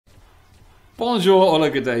Bonjour,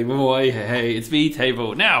 hola, good day, boy. Hey, it's me,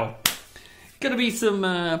 Table. Now, gonna be some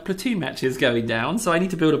platoon matches going down, so I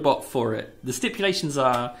need to build a bot for it. The stipulations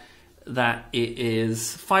are that it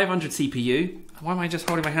is 500 CPU. Why am I just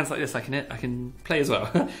holding my hands like this? I can play as well.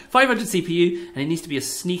 500 CPU, and it needs to be a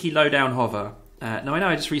sneaky low-down hover. Now, I know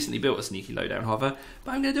I just recently built a sneaky low-down hover,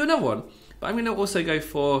 but I'm going to do another one. But I'm going to also go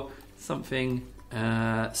for something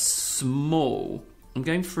small. I'm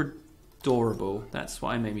going for adorable. That's what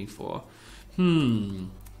I'm aiming for.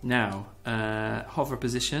 Now, hover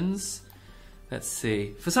positions. Let's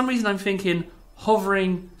see. For some reason, I'm thinking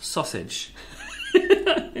hovering sausage.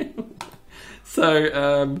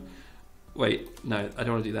 So, wait, no, I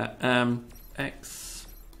don't want to do that. X.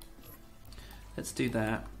 Let's do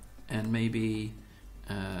that, and maybe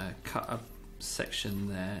cut a section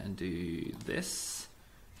there and do this,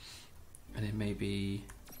 and then maybe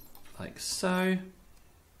like so.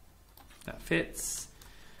 That fits.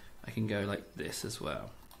 I can go like this as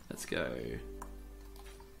well. Let's go.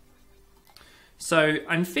 So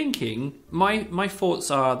I'm thinking, my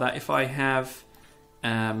thoughts are that if I have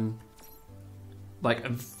like a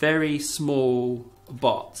very small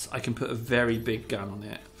bot, I can put a very big gun on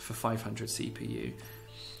it for 500 CPU.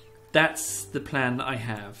 That's the plan that I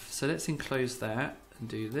have. So let's enclose that and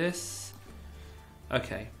do this.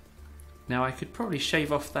 Okay. Now I could probably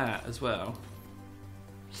shave off that as well.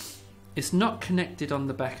 It's not connected on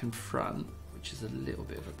the back and front, which is a little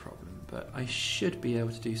bit of a problem, but I should be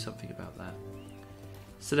able to do something about that.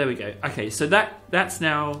 So there we go. Okay, so that's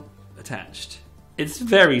now attached. It's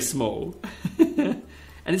very small. And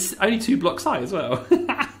it's only 2 blocks high as well.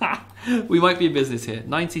 We might be in business here.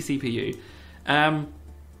 90 CPU. I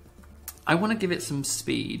want to give it some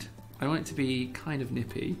speed. I want it to be kind of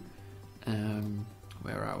nippy.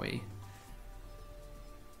 Where are we?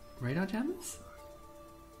 Radar jammers?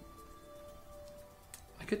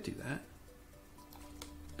 I could do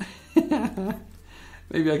that.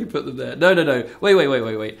 Maybe I could put them there. No.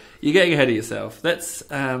 Wait. You're getting ahead of yourself. Let's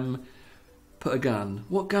put a gun.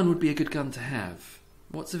 What gun would be a good gun to have?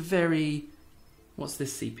 What's this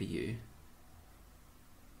CPU?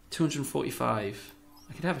 245.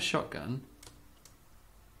 I could have a shotgun.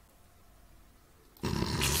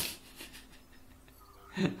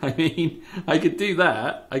 I mean, I could do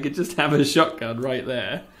that. I could just have a shotgun right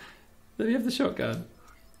there. Let me have the shotgun.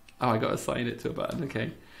 Oh, I got to assign it to a button.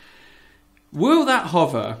 Okay. Will that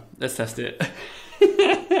hover? Let's test it.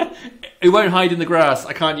 It won't hide in the grass.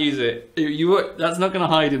 I can't use it. That's not going to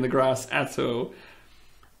hide in the grass at all.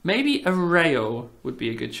 Maybe a rail would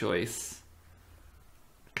be a good choice.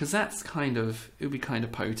 Because that's it would be kind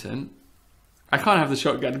of potent. I can't have the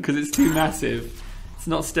shotgun because it's too massive. It's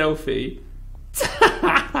not stealthy.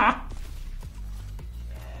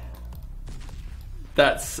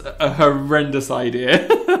 That's a horrendous idea.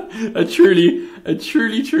 a truly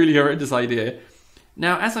horrendous idea.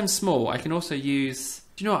 Now, as I'm small, I can also use...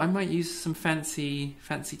 Do you know what? I might use some fancy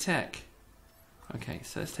tech. Okay,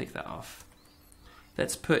 so let's take that off.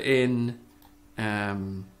 Let's put in... I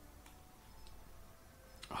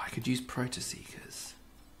could use Protoseekers.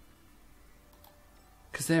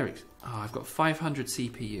 Because they're... I've got 500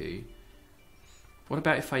 CPU. What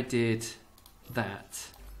about if I did that?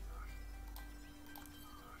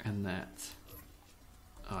 And that.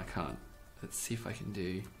 Oh, I can't. Let's see if I can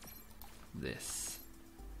do this.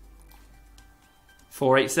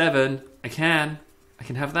 487. I can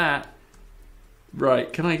have that.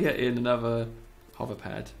 Right, can I get in another hover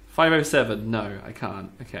pad? 507. No, I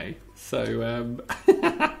can't. Okay, so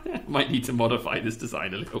might need to modify this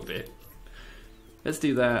design a little bit. Let's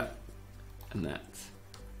do that and that.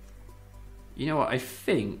 You know what? I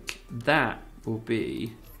think that will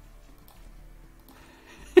be...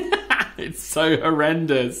 It's so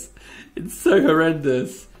horrendous. It's so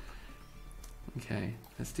horrendous. Okay,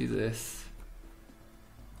 let's do this.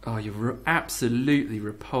 Oh, you're absolutely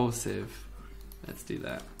repulsive. Let's do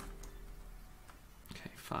that.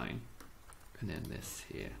 Okay, fine. And then this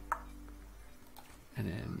here. And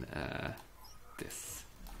then this.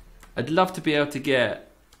 I'd love to be able to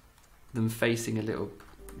get them facing a little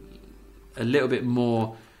bit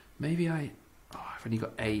more. Maybe I've only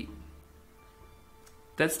got 8.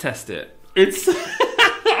 Let's test it. It's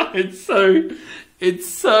it's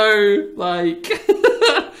so like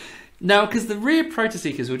now, because the rear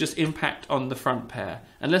Protoseekers will just impact on the front pair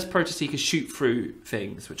unless Protoseekers shoot through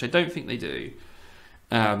things, which I don't think they do.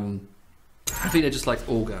 I think they're just like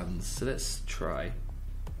all guns. So let's try.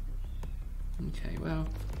 Okay, well.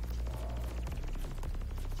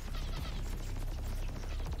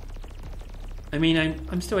 I mean,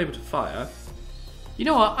 I'm still able to fire. You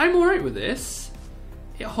know what? I'm alright with this.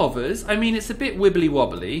 It hovers. I mean, it's a bit wibbly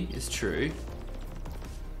wobbly, it's true.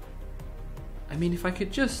 I mean, if I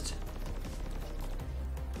could just...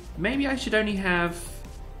 Maybe I should only have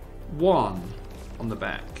one on the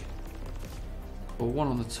back. Or one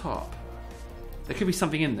on the top. There could be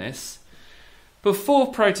something in this. But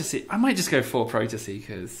 4 Protoseekers. I might just go 4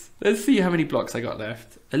 Protoseekers. Let's see how many blocks I got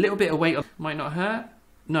left. A little bit of weight might not hurt.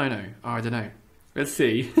 No. Oh, I don't know. Let's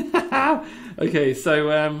see. Okay,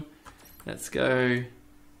 so let's go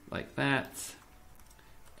like that.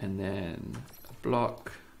 And then a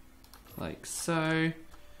block like so.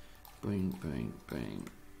 Boing, boing, boing.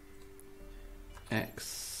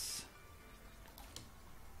 X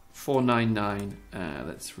 499.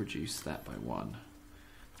 Let's reduce that by 1.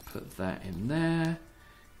 Put that in there,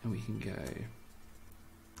 and we can go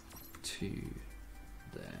to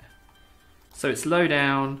there. So it's low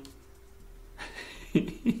down.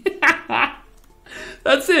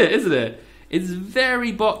 That's it, isn't it? It's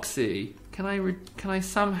very boxy. Can I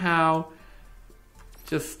somehow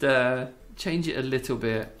just change it a little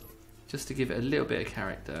bit, just to give it a little bit of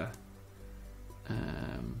character? I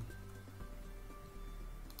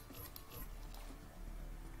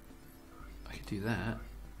could do that,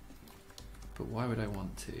 but why would I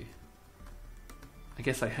want to? I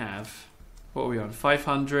guess I have. What are we on?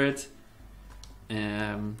 500.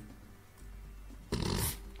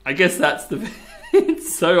 I guess that's the...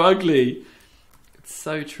 It's so ugly. It's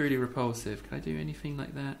so truly repulsive. Can I do anything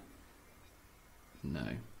like that? No.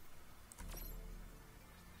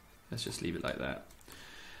 Let's just leave it like that.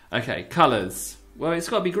 Okay, colours. Well, it's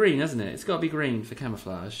got to be green, hasn't it? It's got to be green for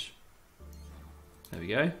camouflage. There we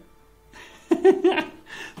go.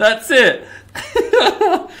 That's it.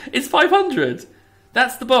 It's 500.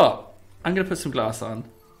 That's the bot. I'm going to put some glass on.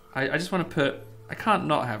 I just want to put... I can't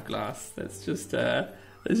not have glass. Let's just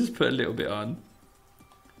put a little bit on.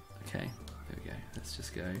 Okay, there we go. Let's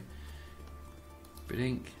just go.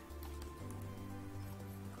 Bidink.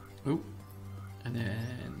 Ooh. And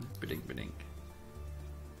then bidink, bidink.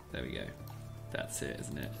 There we go. That's it,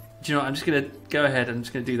 isn't it? Do you know what? I'm just going to go ahead and I'm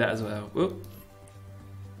just going to do that as well. Whoop.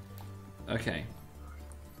 Okay.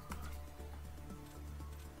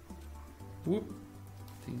 Whoop.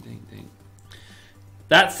 Ding, ding, ding.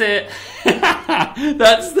 That's it.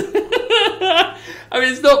 That's I mean,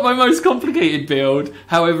 it's not my most complicated build.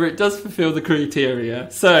 However, it does fulfill the criteria.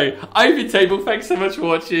 So, I've been Table. Thanks so much for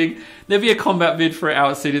watching. There'll be a combat vid for it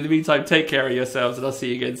out soon. In the meantime, take care of yourselves and I'll see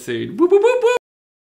you again soon. Whoop, whoop, whoop, whoop.